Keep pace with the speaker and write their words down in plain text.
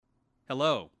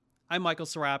Hello, I'm Michael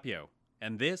Serapio,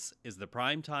 and this is the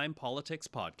Primetime Politics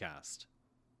Podcast.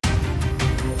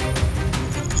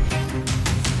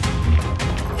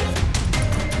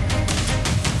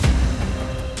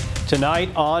 Tonight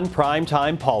on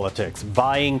Primetime Politics,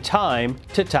 buying time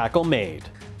to tackle MAID.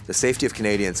 The safety of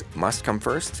Canadians must come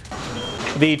first.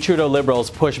 The Trudeau Liberals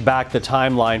push back the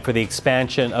timeline for the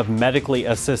expansion of medically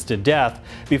assisted death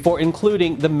before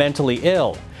including the mentally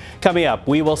ill. Coming up,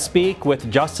 we will speak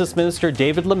with Justice Minister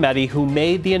David Lametti, who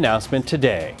made the announcement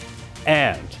today.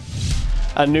 And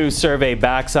a new survey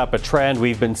backs up a trend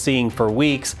we've been seeing for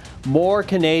weeks. More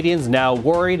Canadians now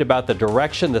worried about the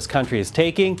direction this country is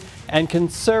taking, and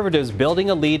Conservatives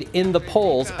building a lead in the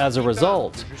polls as a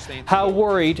result. How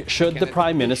worried should the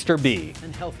Prime Minister be?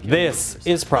 This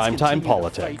is Primetime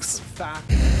Politics.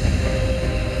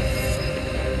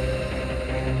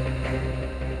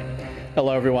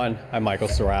 Hello everyone, I'm Michael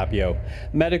Serapio.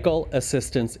 Medical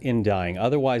assistance in dying,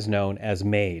 otherwise known as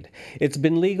MAID. It's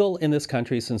been legal in this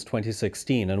country since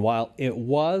 2016, and while it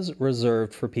was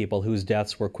reserved for people whose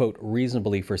deaths were, quote,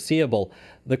 reasonably foreseeable,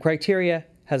 the criteria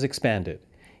has expanded.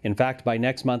 In fact, by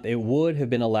next month, it would have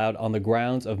been allowed on the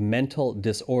grounds of mental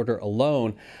disorder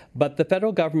alone, but the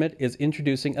federal government is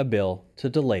introducing a bill to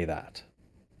delay that.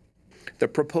 The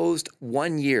proposed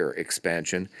one-year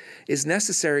expansion is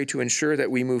necessary to ensure that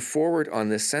we move forward on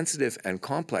this sensitive and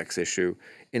complex issue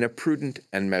in a prudent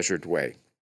and measured way.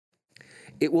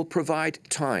 It will provide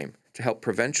time to help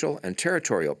provincial and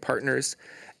territorial partners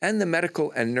and the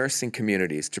medical and nursing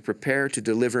communities to prepare to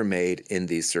deliver MAID in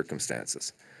these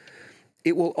circumstances.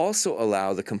 It will also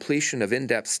allow the completion of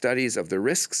in-depth studies of the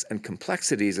risks and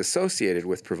complexities associated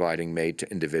with providing MAID to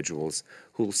individuals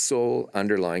whose sole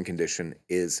underlying condition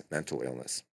is mental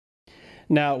illness.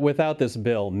 Now, without this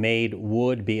bill, MAID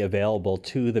would be available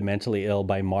to the mentally ill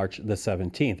by March the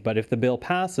 17th. But if the bill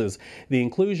passes, the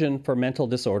inclusion for mental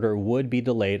disorder would be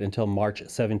delayed until March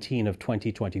 17 of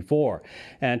 2024.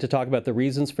 And to talk about the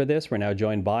reasons for this, we're now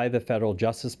joined by the Federal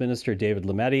Justice Minister, David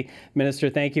Lametti. Minister,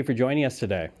 thank you for joining us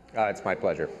today. It's my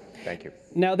pleasure. Thank you.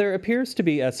 Now, there appears to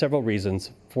be several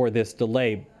reasons for this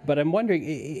delay, but I'm wondering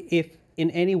if in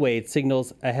any way it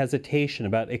signals a hesitation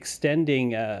about extending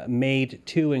MAID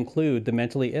to include the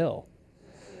mentally ill.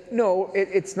 No,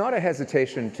 it's not a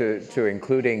hesitation to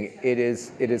including. It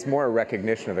is more a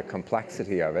recognition of the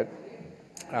complexity of it,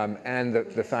 and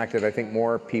the fact that I think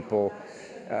more people,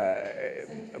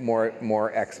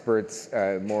 more experts,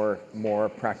 more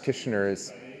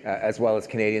practitioners, as well as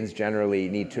Canadians generally,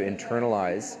 need to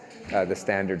internalize the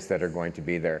standards that are going to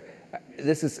be there.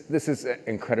 This is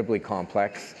incredibly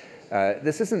complex.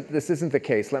 This isn't the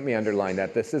case. Let me underline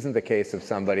that. This isn't the case of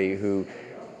somebody who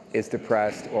is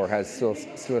depressed or has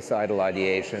suicidal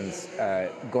ideations,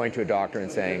 going to a doctor and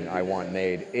saying, "I want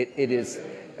MAID." It is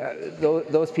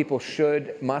those people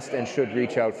must and should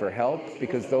reach out for help,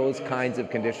 because those kinds of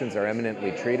conditions are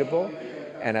eminently treatable,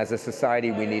 and as a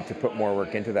society, we need to put more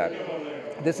work into that.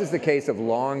 This is the case of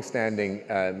long-standing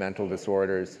mental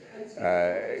disorders.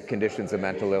 Conditions of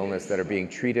mental illness that are being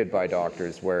treated by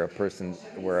doctors, where a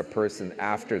person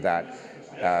after that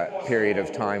period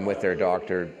of time with their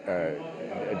doctor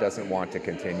doesn't want to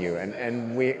continue,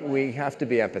 and we have to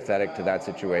be empathetic to that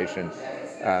situation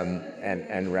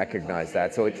and recognize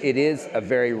that. So it is a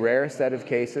very rare set of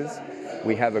cases.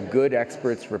 We have a good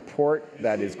experts report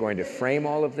that is going to frame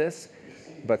all of this,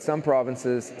 but some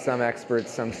provinces, some experts,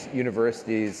 some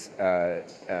universities,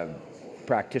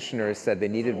 practitioners said they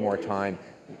needed more time.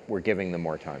 We're giving them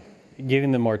more time.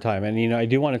 Giving them more time. And, I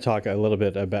do want to talk a little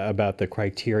bit about the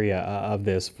criteria of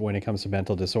this when it comes to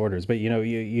mental disorders. But,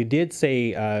 you did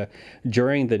say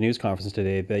during the news conference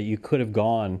today that you could have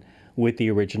gone with the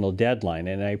original deadline.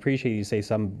 And I appreciate you say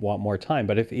some want more time.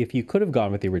 But if you could have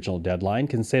gone with the original deadline,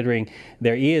 considering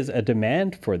there is a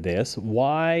demand for this,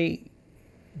 why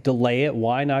delay it?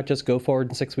 Why not just go forward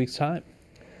in 6 weeks' time?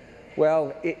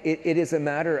 Well, it is a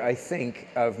matter, I think,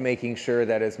 of making sure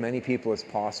that as many people as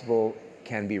possible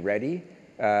can be ready,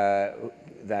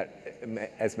 that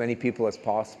as many people as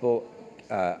possible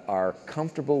are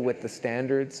comfortable with the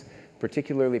standards,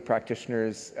 particularly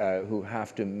practitioners who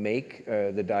have to make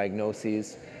the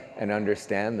diagnoses and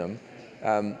understand them.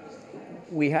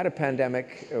 We had a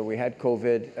pandemic, we had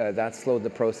COVID, that slowed the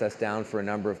process down for a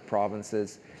number of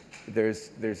provinces.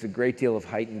 There's a great deal of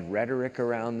heightened rhetoric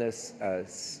around this,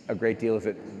 a great deal of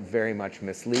it very much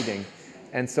misleading.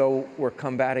 And so we're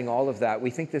combating all of that. We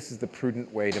think this is the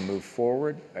prudent way to move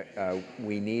forward.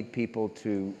 We need people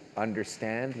to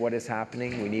understand what is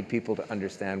happening. We need people to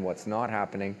understand what's not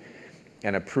happening.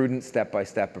 And a prudent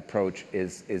step-by-step approach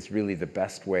is really the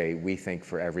best way, we think,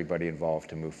 for everybody involved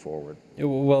to move forward.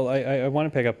 Well, I want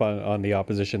to pick up on the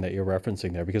opposition that you're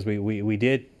referencing there, because we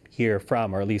did hear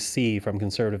from, or at least see from,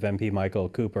 Conservative MP Michael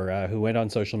Cooper, who went on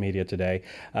social media today,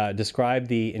 described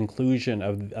the inclusion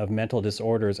of mental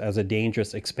disorders as a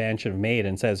dangerous expansion of MAID,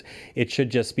 and says it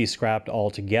should just be scrapped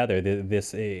altogether,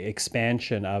 this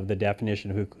expansion of the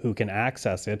definition of who can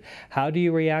access it. How do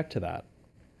you react to that?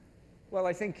 Well,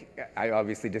 I think I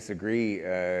obviously disagree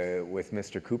with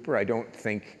Mr. Cooper. I don't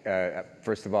think,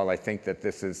 first of all, I think that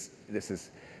this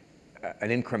is an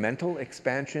incremental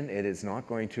expansion. It is not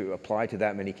going to apply to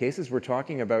that many cases. We're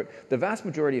talking about the vast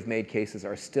majority of MAID cases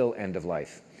are still end of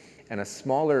life, and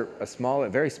a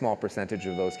very small percentage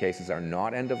of those cases are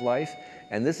not end of life.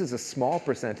 And this is a small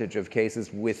percentage of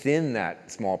cases within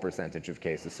that small percentage of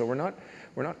cases. So we're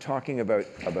not talking about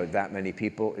that many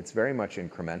people. It's very much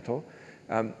incremental.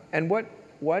 And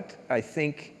what I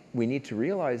think we need to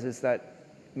realize is that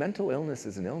mental illness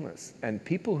is an illness, and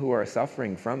people who are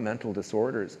suffering from mental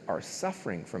disorders are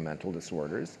suffering from mental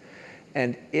disorders.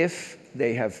 And if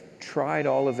they have tried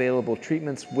all available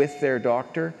treatments with their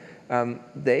doctor,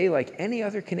 they, like any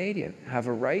other Canadian, have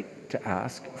a right to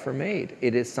ask for MAID.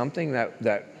 It is something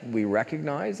that we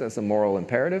recognize as a moral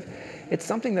imperative. It's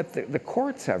something that the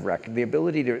courts have recognized. The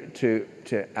ability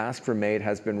to ask for MAID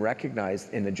has been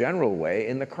recognized in a general way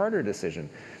in the Carter decision.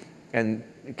 And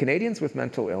Canadians with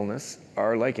mental illness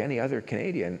are like any other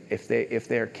Canadian. If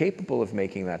they are capable of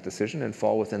making that decision and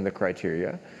fall within the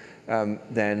criteria,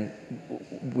 then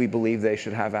we believe they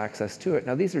should have access to it.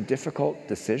 Now, these are difficult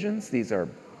decisions. These are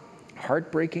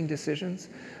heartbreaking decisions.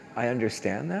 I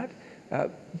understand that.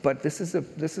 But this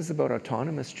is about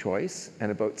autonomous choice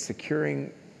and about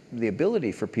securing the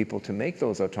ability for people to make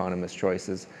those autonomous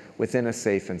choices within a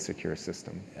safe and secure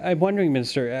system. I'm wondering,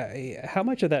 Minister, how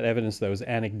much of that evidence, though, is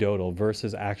anecdotal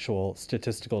versus actual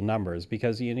statistical numbers?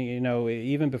 Because, you know,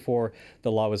 even before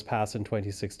the law was passed in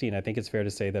 2016, I think it's fair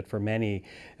to say that for many,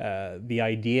 the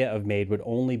idea of MAID would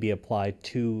only be applied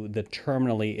to the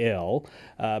terminally ill.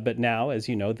 But now, as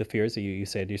you know, the fears that you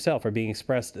said yourself are being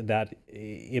expressed that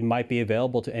it might be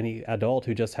available to any adult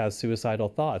who just has suicidal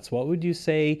thoughts. What would you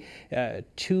say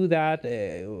to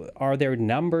that? Are there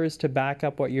numbers to back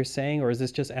up what you're saying, or is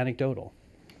this just anecdotal?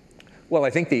 Well, I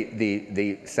think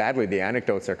sadly, the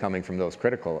anecdotes are coming from those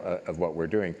critical of what we're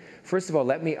doing. First of all,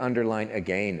 let me underline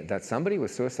again that somebody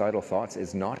with suicidal thoughts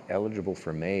is not eligible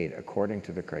for MAID according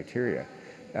to the criteria.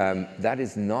 That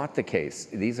is not the case.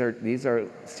 These are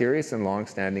serious and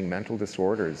long-standing mental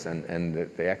disorders, and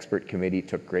the expert committee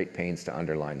took great pains to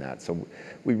underline that. So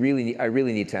I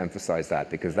really need to emphasize that,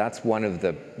 because that's one of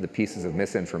the pieces of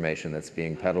misinformation that's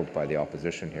being peddled by the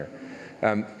opposition here.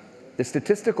 The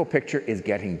statistical picture is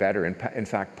getting better. In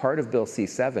fact, part of Bill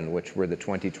C-7, which were the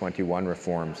 2021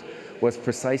 reforms, was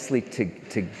precisely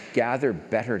to gather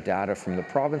better data from the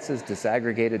provinces,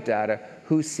 disaggregated data,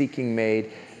 who's seeking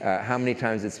MAID, how many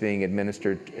times it's being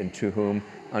administered, and to whom,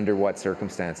 under what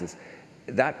circumstances.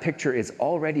 That picture is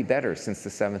already better since the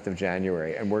 7th of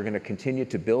January, and we're going to continue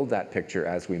to build that picture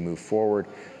as we move forward.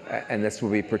 And this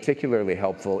will be particularly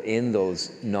helpful in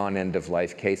those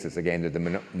non-end-of-life cases. Again, they're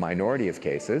the minority of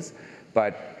cases,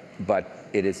 but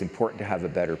it is important to have a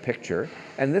better picture.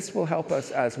 And this will help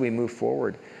us as we move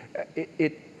forward.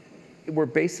 We're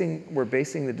basing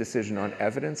the decision on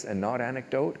evidence and not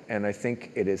anecdote, and I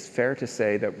think it is fair to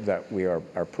say that we are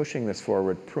pushing this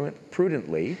forward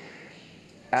prudently,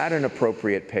 at an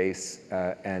appropriate pace,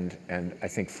 and I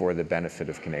think for the benefit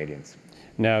of Canadians.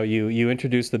 Now, you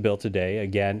introduced the bill today.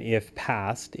 Again, if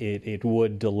passed, it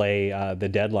would delay the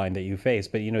deadline that you face.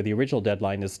 But, you know, the original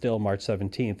deadline is still March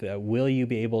 17th. Will you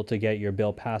be able to get your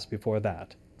bill passed before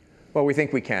that? Well, we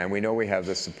think we can. We know we have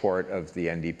the support of the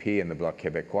NDP and the Bloc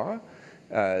Québécois.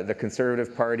 The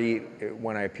Conservative Party,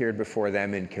 when I appeared before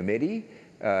them in committee,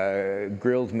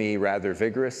 grilled me rather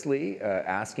vigorously,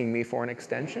 asking me for an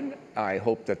extension. I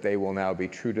hope that they will now be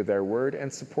true to their word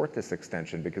and support this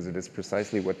extension, because it is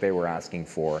precisely what they were asking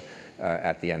for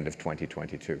at the end of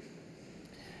 2022.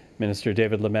 Minister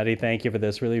David Lametti, thank you for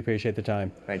this. Really appreciate the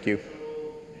time. Thank you.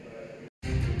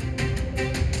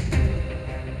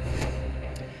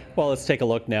 Well, let's take a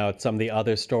look now at some of the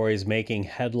other stories making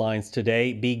headlines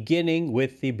today, beginning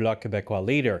with the Bloc Québécois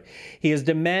leader. He is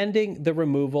demanding the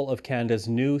removal of Canada's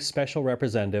new special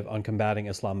representative on combating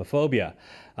Islamophobia.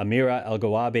 Amira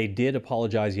El-Ghawabi did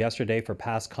apologize yesterday for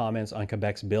past comments on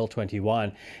Quebec's Bill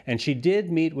 21, and she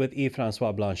did meet with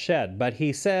Yves-François Blanchet, but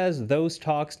he says those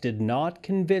talks did not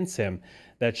convince him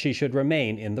that she should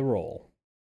remain in the role.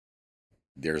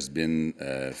 There's been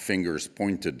fingers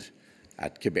pointed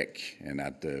at Quebec and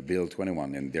at Bill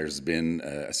 21, and there's been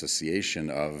association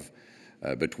of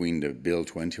between the Bill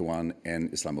 21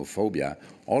 and Islamophobia.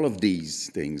 All of these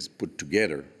things put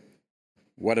together,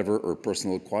 whatever her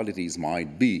personal qualities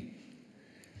might be,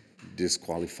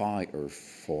 disqualify her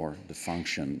for the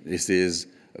function. This is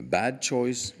a bad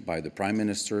choice by the Prime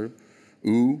Minister,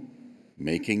 who,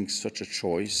 making such a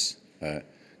choice,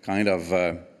 kind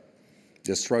of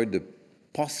destroyed the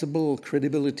possible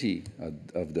credibility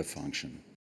of the function.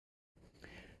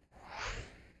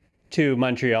 To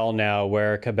Montreal now,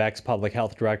 where Quebec's public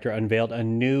health director unveiled a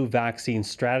new vaccine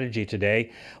strategy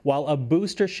today. While a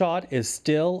booster shot is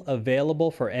still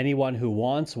available for anyone who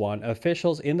wants one,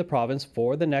 officials in the province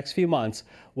for the next few months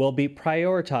will be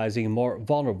prioritizing more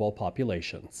vulnerable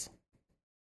populations.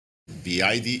 The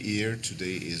idea here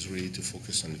today is really to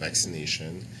focus on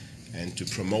vaccination and to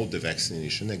promote the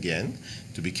vaccination again,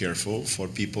 to be careful for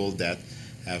people that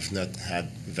have not had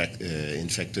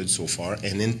infected so far,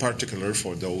 and in particular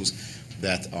for those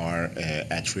that are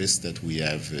at risk that we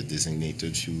have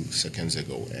designated a few seconds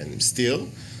ago. And still,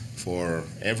 for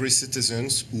every citizen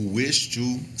who wish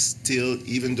to still,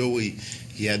 even though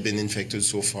he had been infected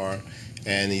so far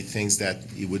and he thinks that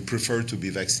he would prefer to be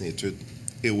vaccinated,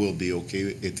 it will be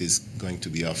okay. It is going to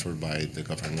be offered by the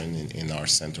government in our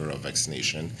center of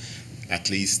vaccination,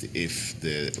 at least if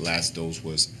the last dose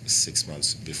was 6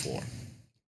 months before.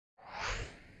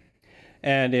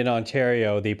 And in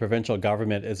Ontario, the provincial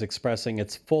government is expressing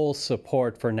its full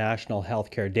support for national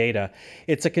healthcare data.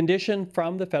 It's a condition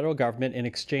from the federal government in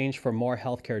exchange for more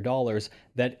healthcare dollars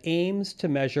that aims to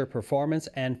measure performance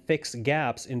and fix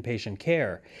gaps in patient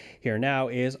care. Here now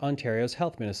is Ontario's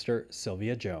Health Minister,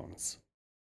 Sylvia Jones.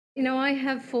 You know, I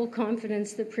have full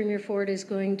confidence that Premier Ford is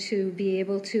going to be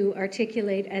able to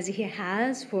articulate, as he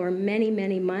has for many,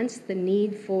 many months, the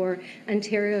need for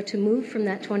Ontario to move from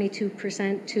that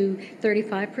 22% to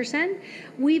 35%.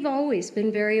 We've always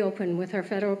been very open with our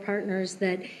federal partners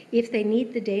that if they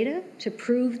need the data to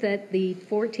prove that the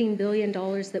 $14 billion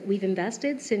that we've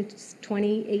invested since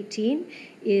 2018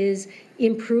 is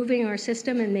improving our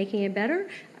system and making it better,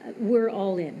 we're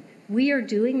all in. We are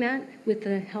doing that with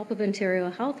the help of Ontario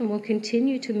Health, and we'll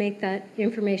continue to make that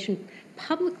information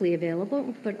publicly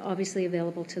available, but obviously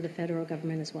available to the federal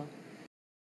government as well.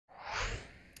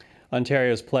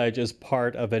 Ontario's pledge is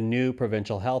part of a new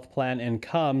provincial health plan and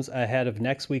comes ahead of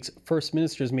next week's First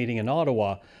Ministers' meeting in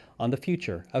Ottawa on the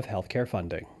future of healthcare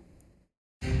funding.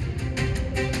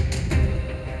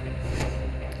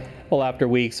 Well, after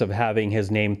weeks of having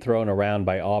his name thrown around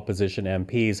by opposition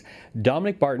MPs,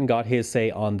 Dominic Barton got his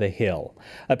say on the Hill.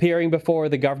 Appearing before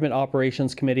the Government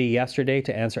Operations Committee yesterday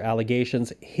to answer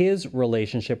allegations his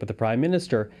relationship with the Prime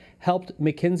Minister helped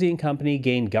McKinsey & Company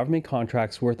gain government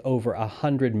contracts worth over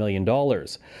 $100 million.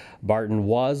 Barton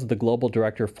was the global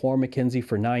director for McKinsey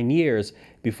for 9 years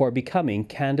before becoming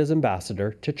Canada's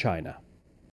ambassador to China.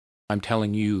 I'm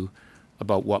telling you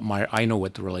about what I know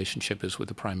what the relationship is with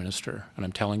the Prime Minister, and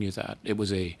I'm telling you that. It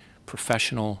was a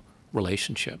professional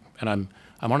relationship, and I'm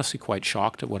honestly quite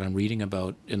shocked at what I'm reading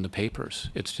about in the papers.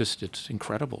 It's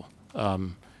incredible.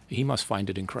 He must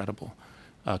find it incredible,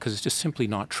 because it's just simply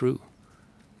not true.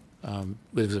 It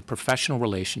was a professional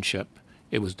relationship.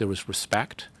 There was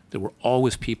respect. There were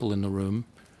always people in the room,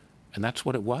 and that's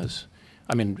what it was.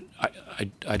 I mean,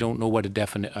 I don't know what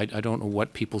I don't know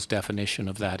what people's definition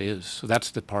of that is. So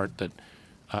that's the part that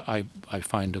I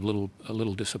find a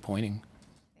little disappointing.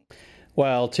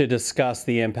 Well, to discuss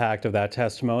the impact of that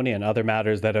testimony and other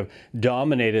matters that have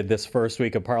dominated this first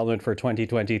week of Parliament for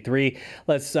 2023,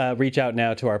 let's reach out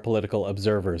now to our political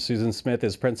observers. Susan Smith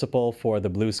is principal for the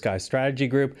Blue Sky Strategy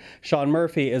Group. Sean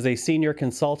Murphy is a senior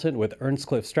consultant with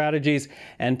Earnscliffe Strategies.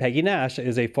 And Peggy Nash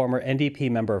is a former NDP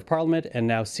member of Parliament and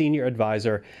now senior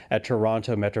advisor at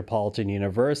Toronto Metropolitan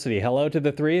University. Hello to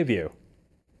the three of you.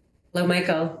 Hello,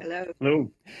 Michael. Hello.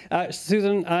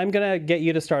 Susan, I'm going to get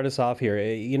you to start us off here.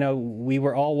 You know, we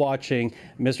were all watching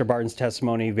Mr. Barton's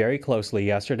testimony very closely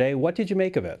yesterday. What did you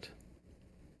make of it?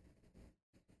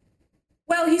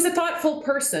 Well, he's a thoughtful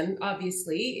person,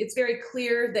 obviously. It's very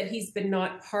clear that he's been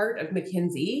not part of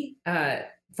McKinsey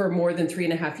for more than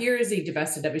 3.5 years. He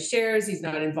divested of his shares. He's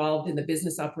not involved in the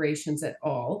business operations at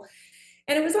all.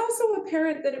 And it was also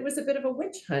apparent that it was a bit of a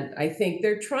witch hunt, I think.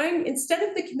 They're trying, instead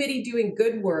of the committee doing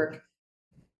good work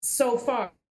so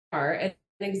far and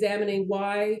examining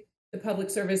why the public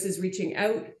service is reaching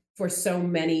out for so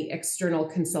many external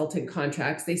consultant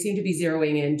contracts, they seem to be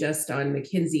zeroing in just on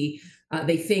McKinsey.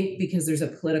 They think because there's a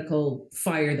political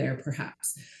fire there,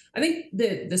 perhaps. I think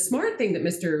the smart thing that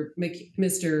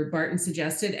Mr. Barton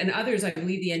suggested, and others, I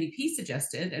believe the NDP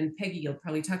suggested, and Peggy, you'll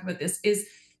probably talk about this, is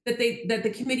that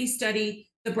the committee study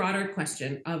the broader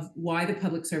question of why the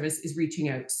public service is reaching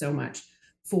out so much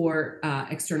for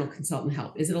external consultant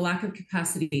help. Is it a lack of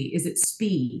capacity? Is it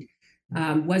speed?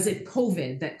 Was it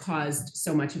COVID that caused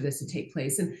so much of this to take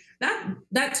place? And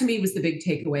that to me was the big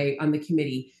takeaway on the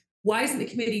committee. Why isn't the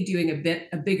committee doing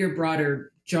a bigger,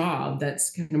 broader job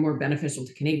that's kind of more beneficial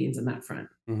to Canadians on that front?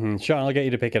 Mm-hmm. Sean, I'll get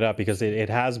you to pick it up because it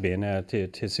has been,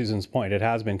 to Susan's point, it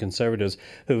has been Conservatives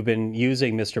who've been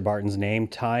using Mr. Barton's name,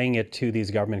 tying it to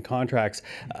these government contracts.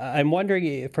 I'm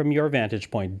wondering, from your vantage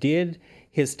point, did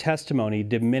his testimony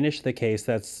diminish the case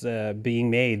that's being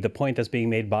made, the point that's being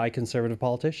made by Conservative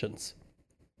politicians?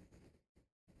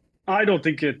 I don't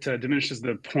think it diminishes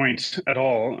the point at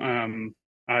all.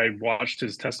 I watched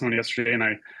his testimony yesterday, and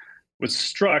I was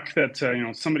struck that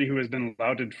somebody who has been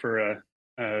lauded for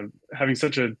having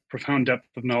such a profound depth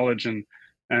of knowledge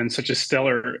and such a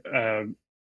stellar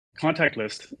contact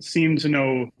list seemed to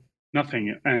know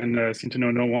nothing and seemed to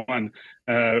know no one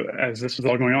as this was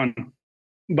all going on.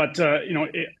 But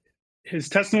his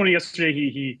testimony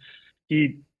yesterday,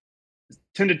 he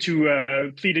tended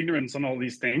to plead ignorance on all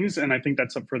these things, and I think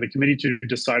that's up for the committee to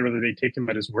decide whether they take him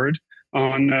at his word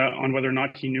on whether or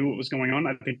not he knew what was going on.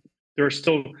 I think there are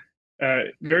still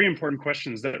very important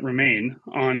questions that remain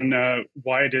on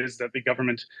why it is that the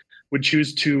government would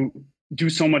choose to do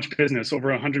so much business, over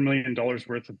 $100 million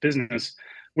worth of business,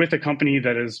 with a company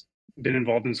that has been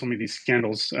involved in so many of these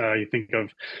scandals. You think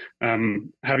of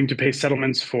having to pay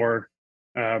settlements for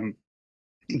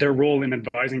their role in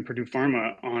advising Purdue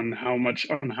Pharma on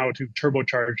how to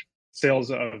turbocharge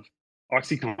sales of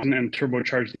OxyContin and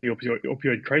turbocharge the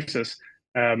opioid crisis,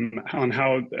 on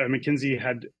how McKinsey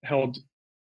had held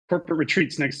corporate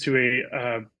retreats next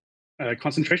to a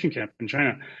concentration camp in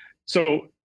China. So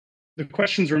the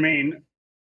questions remain: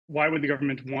 why would the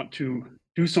government want to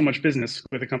do so much business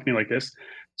with a company like this?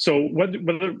 So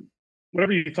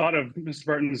whatever you thought of Mr.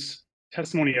 Barton's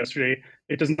testimony yesterday,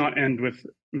 it does not end with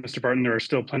Mr. Barton. There are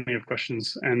still plenty of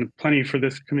questions and plenty for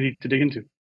this committee to dig into.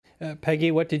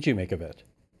 Peggy, what did you make of it?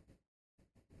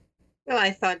 Well,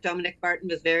 I thought Dominic Barton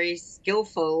was very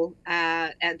skillful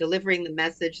at delivering the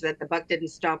message that the buck didn't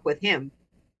stop with him,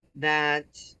 that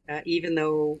even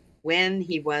though when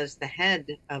he was the head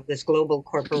of this global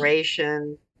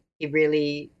corporation, he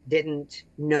really didn't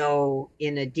know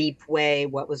in a deep way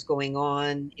what was going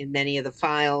on in many of the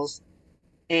files,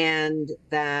 and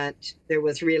that there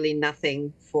was really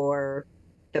nothing for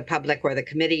the public or the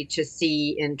committee to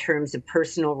see in terms of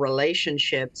personal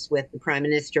relationships with the Prime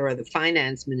Minister or the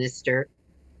Finance Minister,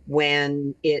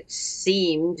 when it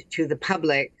seemed to the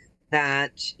public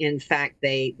that, in fact,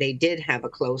 they did have a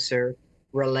closer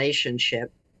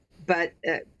relationship. But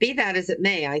be that as it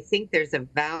may, I think there's two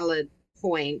valid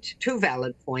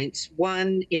points.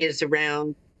 One is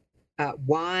around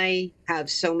why have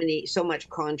so much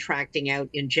contracting out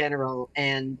in general,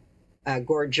 and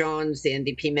Gord Johns, the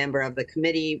NDP member of the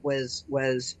committee,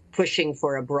 was pushing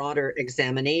for a broader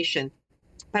examination.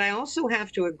 But I also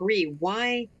have to agree,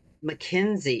 why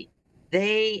McKinsey?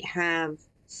 They have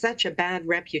such a bad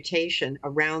reputation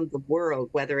around the world,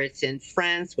 whether it's in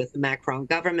France with the Macron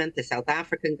government, the South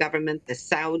African government, the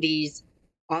Saudis,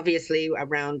 obviously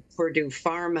around Purdue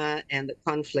Pharma and the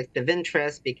conflict of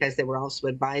interest because they were also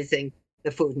advising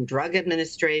the Food and Drug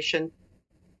Administration.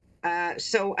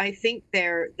 So I think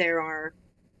there are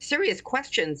serious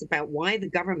questions about why the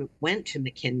government went to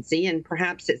McKinsey, and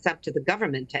perhaps it's up to the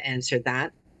government to answer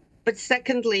that. But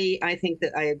secondly, I think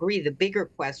that I agree, the bigger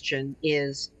question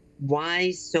is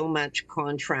why so much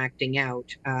contracting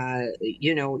out?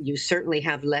 You certainly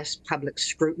have less public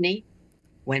scrutiny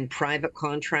when private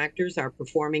contractors are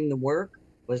performing the work.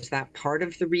 Was that part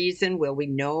of the reason? Will we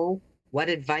know what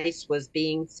advice was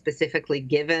being specifically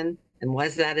given, and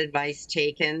was that advice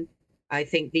taken? I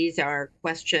think these are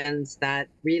questions that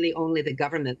really only the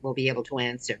government will be able to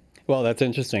answer. Well, that's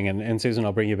interesting. And Susan,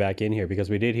 I'll bring you back in here because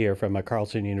we did hear from a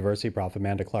Carleton University prof,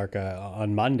 Amanda Clark,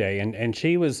 on Monday. And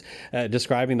she was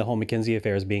describing the whole McKinsey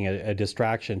affair as being a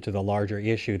distraction to the larger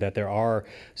issue that there are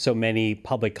so many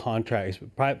public contracts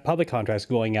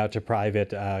going out to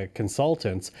private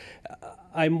consultants.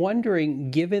 I'm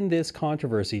wondering, given this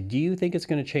controversy, do you think it's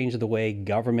going to change the way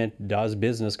government does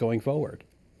business going forward?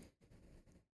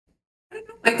 I don't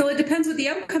know, Michael. It depends what the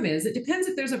outcome is. It depends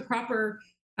if there's a proper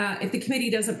if the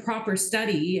committee does a proper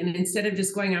study, and instead of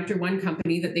just going after one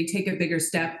company, that they take a bigger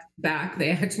step back, they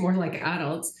act more like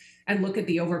adults and look at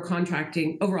the overall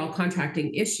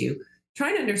contracting issue,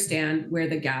 trying to understand where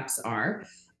the gaps are.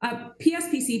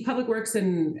 PSPC, Public Works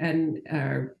and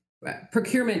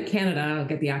Procurement Canada, I'll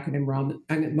get the acronym wrong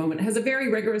in a moment, has a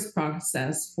very rigorous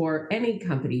process for any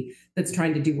company that's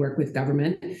trying to do work with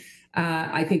government.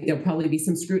 I think there'll probably be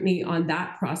some scrutiny on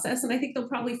that process. And I think they'll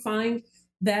probably find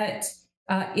that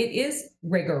it is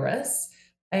rigorous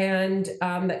and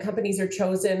that companies are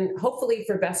chosen hopefully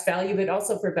for best value, but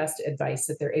also for best advice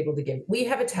that they're able to give. We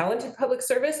have a talented public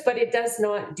service, but it does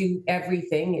not do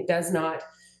everything. It does not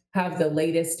have the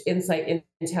latest insight,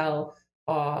 intel,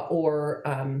 or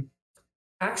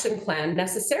action plan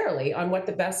necessarily on what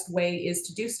the best way is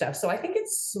to do stuff. So I think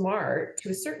it's smart to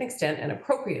a certain extent and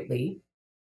appropriately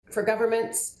for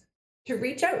governments to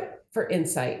reach out for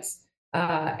insights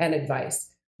and advice.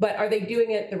 But are they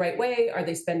doing it the right way? Are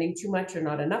they spending too much or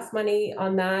not enough money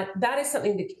on that? That is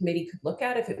something the committee could look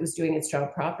at if it was doing its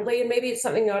job properly. And maybe it's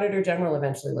something the Auditor General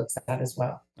eventually looks at as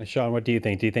well. Sean, what do you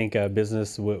think? Do you think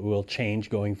business will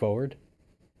change going forward?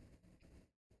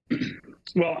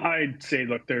 Well, I'd say,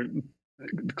 look,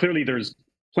 clearly there's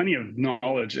plenty of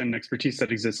knowledge and expertise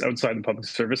that exists outside the public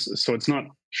service. So it's not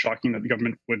shocking that the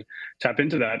government would tap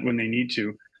into that when they need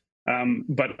to.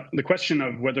 But the question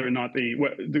of whether or not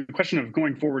the question of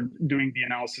going forward, doing the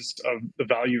analysis of the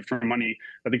value for money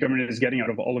that the government is getting out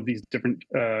of all of these different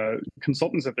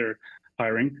consultants that they're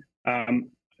hiring,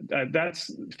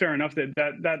 that's fair enough.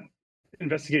 That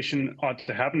investigation ought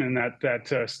to happen and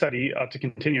that study ought to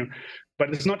continue.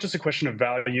 But it's not just a question of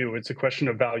value; it's a question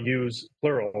of values,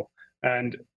 plural,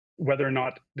 and whether or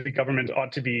not the government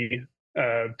ought to be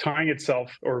tying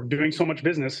itself or doing so much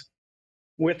business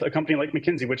with a company like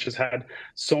McKinsey, which has had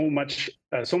so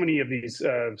many of these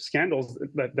scandals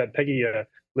that Peggy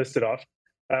listed off.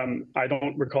 I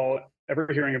don't recall ever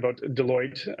hearing about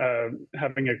Deloitte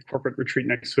having a corporate retreat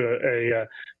next to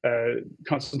a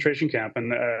concentration camp,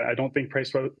 and I don't think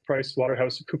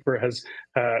PricewaterhouseCoopers has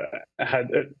had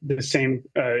the same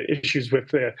issues with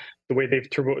the way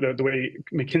the way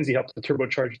McKinsey helped to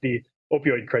turbocharge the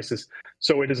opioid crisis.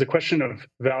 So it is a question of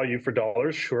value for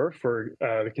dollars, sure, for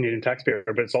the Canadian taxpayer,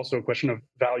 but it's also a question of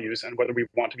values and whether we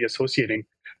want to be associating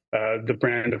the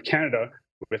brand of Canada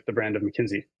with the brand of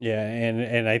McKinsey. Yeah,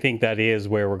 and I think that is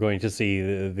where we're going to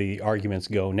see the arguments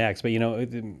go next. But,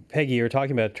 Peggy, you're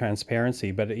talking about transparency,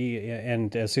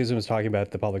 and Susan was talking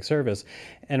about the public service.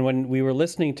 And when we were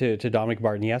listening to Dominic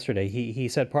Barton yesterday, he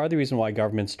said part of the reason why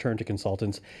governments turn to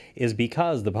consultants is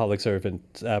because the public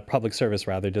service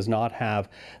does not have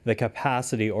the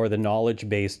capacity or the knowledge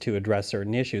base to address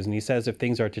certain issues. And he says if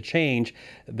things are to change,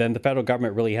 then the federal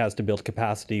government really has to build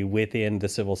capacity within the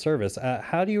civil service.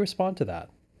 How do you respond to that?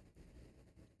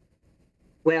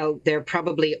 Well, there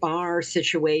probably are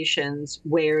situations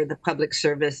where the public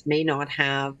service may not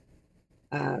have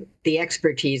the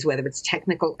expertise, whether it's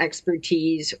technical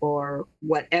expertise or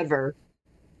whatever.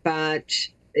 But,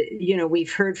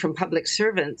 we've heard from public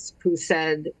servants who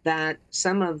said that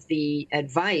some of the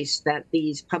advice that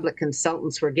these public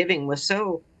consultants were giving was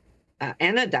so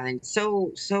anodyne,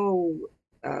 so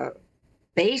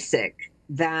basic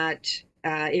that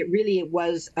it really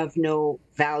was of no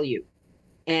value.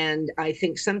 And I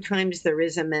think sometimes there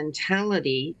is a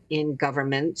mentality in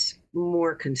governments,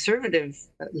 more conservative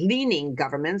leaning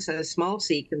governments, small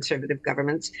c conservative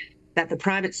governments, that the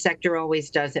private sector always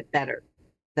does it better,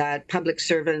 that public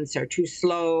servants are too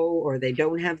slow or they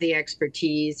don't have the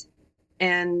expertise.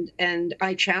 And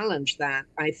I challenge that.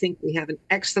 I think we have an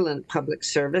excellent public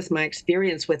service. My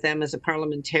experience with them as a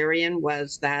parliamentarian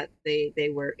was that they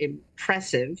were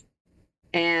impressive.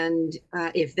 And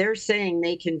if they're saying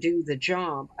they can do the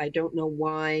job, I don't know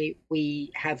why we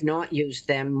have not used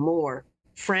them more.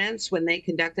 France, when they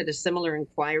conducted a similar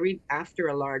inquiry after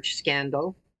a large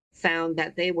scandal, found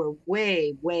that they were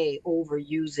way, way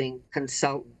overusing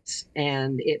consultants.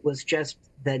 And it was just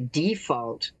the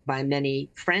default by many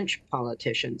French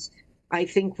politicians. I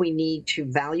think we need to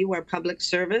value our public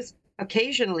service,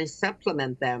 occasionally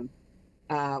supplement them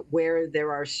where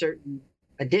there are certain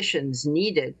additions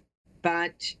needed.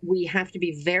 But we have to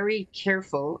be very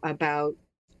careful about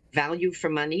value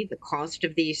for money, the cost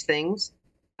of these things,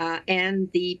 and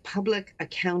the public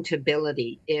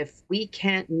accountability. If we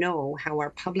can't know how our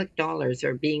public dollars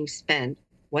are being spent,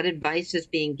 what advice is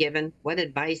being given, what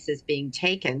advice is being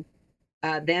taken,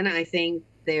 then I think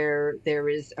there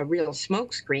is a real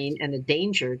smokescreen and a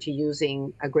danger to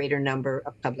using a greater number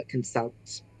of public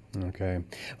consultants. Okay.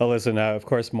 Well, listen, of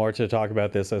course, more to talk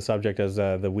about this subject as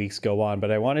the weeks go on, but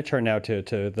I want to turn now to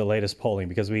the latest polling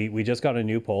because we just got a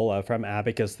new poll from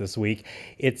Abacus this week.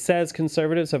 It says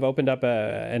Conservatives have opened up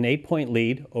an 8-point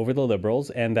lead over the Liberals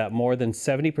and that more than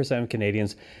 70% of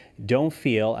Canadians don't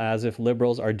feel as if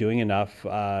Liberals are doing enough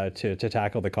to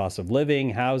tackle the cost of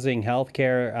living, housing,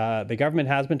 healthcare. The government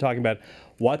has been talking about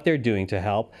what they're doing to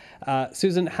help.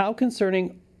 Susan, how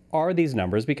concerning are these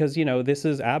numbers? Because, this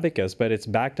is Abacus, but it's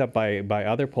backed up by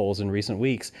other polls in recent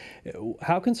weeks.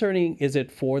 How concerning is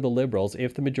it for the Liberals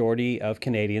if the majority of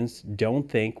Canadians don't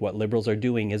think what Liberals are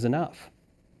doing is enough?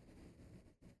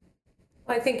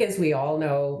 I think, as we all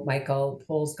know, Michael,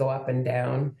 polls go up and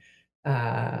down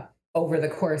over the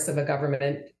course of a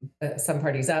government. Some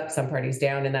parties up, some parties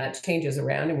down, and that changes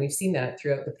around. And we've seen that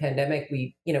throughout the pandemic.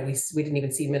 We didn't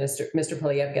even see Mr.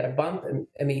 Poilievre get a bump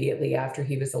immediately after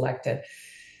he was elected.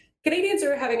 Canadians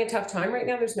are having a tough time right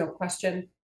now. There's no question.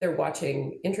 They're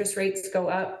watching interest rates go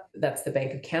up. That's the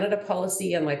Bank of Canada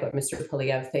policy. Unlike what Mr.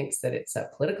 Poilievre thinks that it's a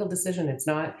political decision, it's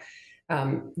not.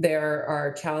 There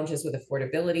are challenges with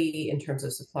affordability in terms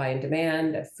of supply and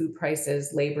demand, food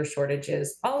prices, labor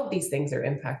shortages. All of these things are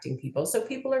impacting people. So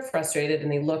people are frustrated,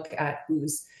 and they look at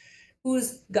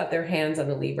who's got their hands on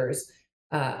the levers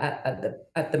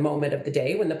at the moment of the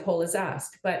day when the poll is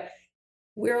asked. But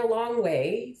we're a long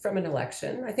way from an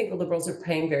election. I think the Liberals are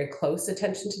paying very close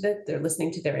attention to that. They're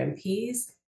listening to their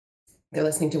MPs. They're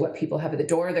listening to what people have at the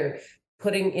door. They're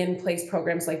putting in place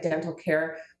programs like dental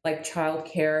care, like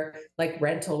childcare, like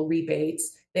rental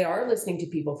rebates. They are listening to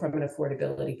people from an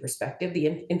affordability perspective.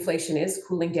 The inflation is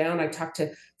cooling down. I talked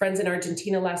to friends in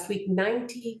Argentina last week,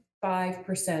 95%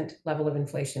 level of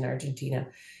inflation in Argentina.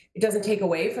 It doesn't take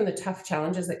away from the tough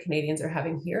challenges that Canadians are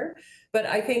having here. But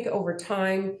I think over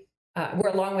time, we're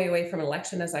a long way away from an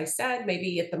election, as I said.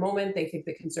 Maybe at the moment they think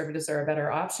the Conservatives are a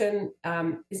better option.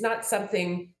 Is not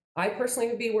something I personally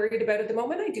would be worried about at the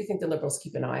moment. I do think the Liberals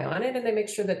keep an eye on it, and they make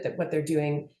sure that what they're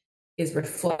doing is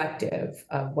reflective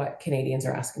of what Canadians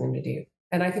are asking them to do.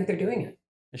 And I think they're doing it.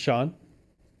 Sean?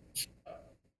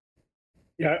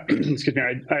 Yeah, excuse me.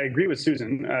 I agree with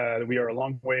Susan. We are a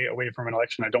long way away from an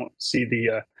election. I don't see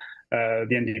the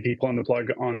NDP pulling the plug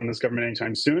on this government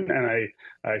anytime soon. And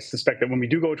I suspect that when we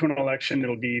do go to an election,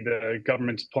 it'll be the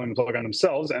government pulling the plug on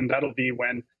themselves, and that'll be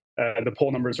when the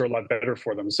poll numbers are a lot better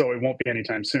for them. So it won't be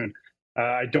anytime soon.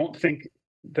 I don't think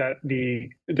that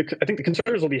I think the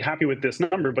Conservatives will be happy with this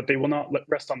number, but they will not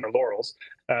rest on their laurels.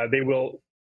 They will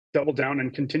double down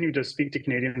and continue to speak to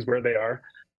Canadians where they are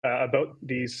about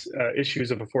these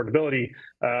issues of affordability,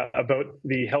 about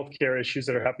the healthcare issues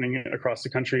that are happening across the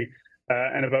country,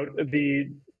 and about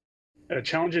the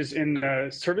challenges in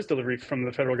service delivery from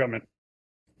the federal government.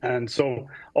 And so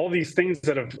all these things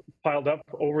that have piled up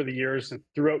over the years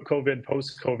throughout COVID,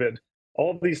 post-COVID,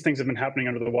 all of these things have been happening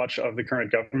under the watch of the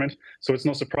current government. So it's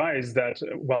no surprise that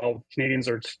while Canadians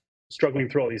are struggling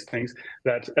through all these things,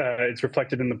 that it's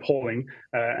reflected in the polling,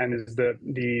 and is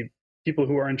the people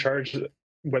who are in charge,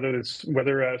 whether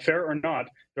fair or not,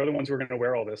 they're the ones who are going to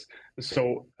wear all this.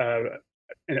 So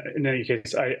in any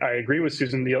case, I agree with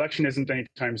Susan. The election isn't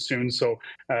anytime soon. So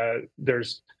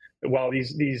while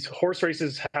these horse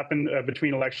races happen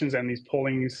between elections and these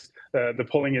pollings, the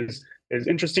polling is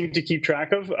interesting to keep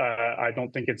track of. I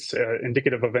don't think it's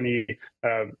indicative of any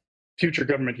future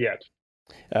government yet.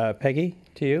 Peggy,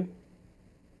 to you?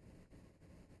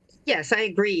 Yes, I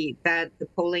agree that the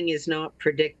polling is not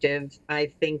predictive. I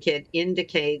think it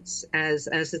indicates, as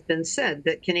has been said,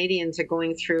 that Canadians are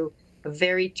going through a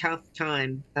very tough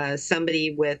time.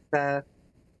 Somebody with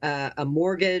a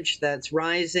mortgage that's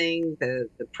rising, the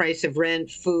price of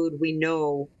rent, food, we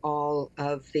know all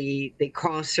of the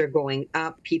costs are going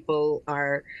up. People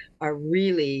are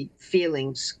really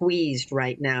feeling squeezed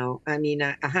right now. I mean,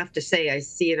 I have to say, I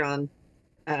see it on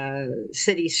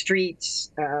city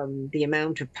streets, the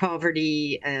amount of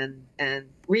poverty and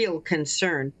real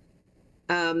concern.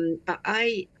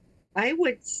 I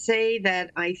would say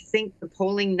that I think the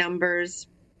polling numbers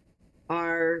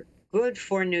are good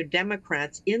for New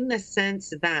Democrats in the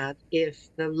sense that if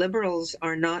the Liberals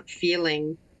are not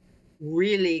feeling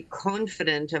really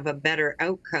confident of a better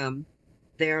outcome,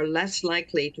 they're less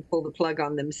likely to pull the plug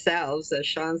on themselves, as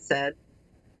Sean said.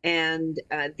 And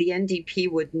the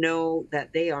NDP would know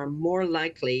that they are more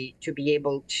likely to be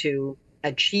able to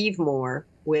achieve more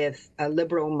with a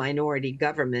Liberal minority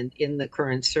government in the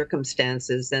current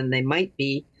circumstances than they might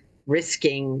be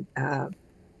risking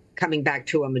coming back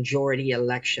to a majority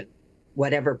election,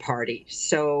 whatever party.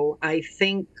 So I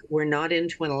think we're not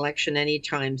into an election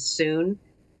anytime soon.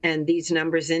 And these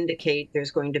numbers indicate there's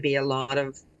going to be a lot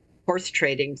of horse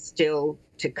trading still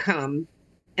to come.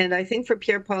 And I think for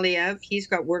Pierre Poilievre, he's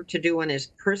got work to do on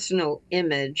his personal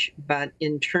image. But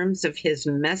in terms of his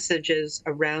messages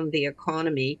around the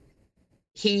economy,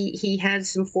 he had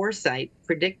some foresight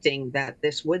predicting that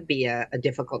this would be a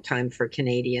difficult time for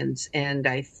Canadians. And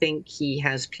I think he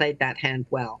has played that hand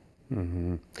well.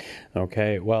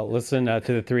 Okay, well, listen, to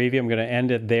the three of you, I'm going to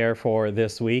end it there for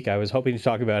this week. I was hoping to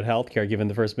talk about healthcare given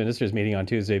the First Minister's meeting on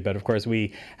Tuesday, but of course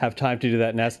we have time to do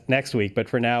that next week. But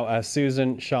for now,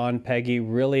 Susan, Sean, Peggy,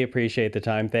 really appreciate the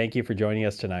time. Thank you for joining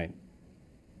us tonight.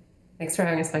 Thanks for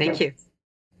having us, Michael. Thank you.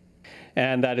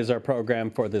 And that is our program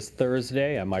for this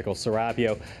Thursday. I'm Michael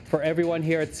Serapio. For everyone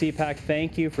here at CPAC,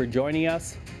 thank you for joining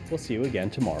us. We'll see you again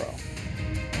tomorrow.